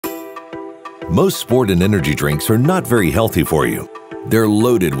Most sport and energy drinks are not very healthy for you. They're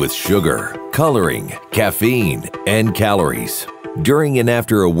loaded with sugar, coloring, caffeine, and calories. During and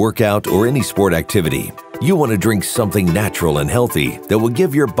after a workout or any sport activity, you want to drink something natural and healthy that will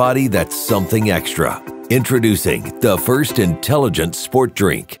give your body that something extra. Introducing the first intelligent sport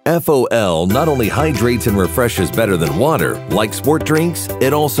drink. FOL not only hydrates and refreshes better than water, like sport drinks,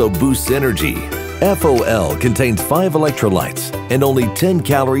 it also boosts energy. FOL contains 5 electrolytes and only 10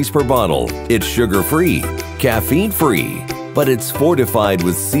 calories per bottle. It's sugar-free, caffeine-free, but it's fortified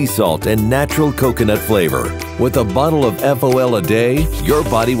with sea salt and natural coconut flavor. With a bottle of FOL a day, your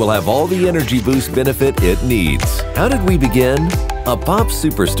body will have all the energy boost benefit it needs. How did we begin? A pop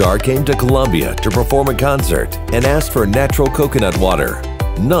superstar came to Colombia to perform a concert and asked for natural coconut water.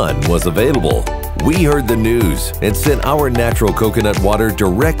 None was available. We heard the news and sent our natural coconut water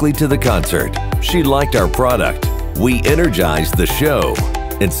directly to the concert. She liked our product. We energized the show.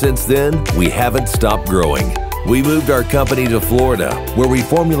 And since then, we haven't stopped growing. We moved our company to Florida, where we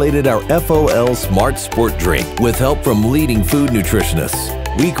formulated our FOL Smart Sport Drink with help from leading food nutritionists.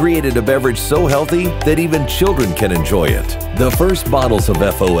 We created a beverage so healthy that even children can enjoy it. The first bottles of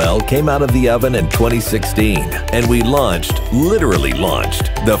FOL came out of the oven in 2016, and we literally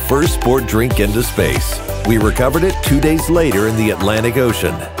launched, the first sport drink into space. We recovered it 2 days later in the Atlantic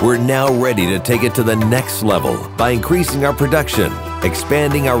Ocean. We're now ready to take it to the next level by increasing our production,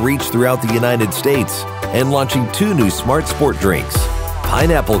 expanding our reach throughout the United States, and launching 2 new smart sport drinks: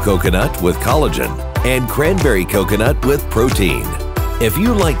 pineapple coconut with collagen and cranberry coconut with protein. If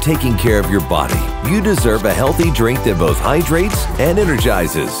you like taking care of your body, you deserve a healthy drink that both hydrates and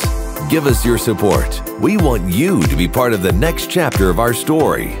energizes. Give us your support. We want you to be part of the next chapter of our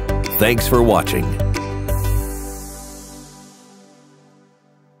story. Thanks for watching.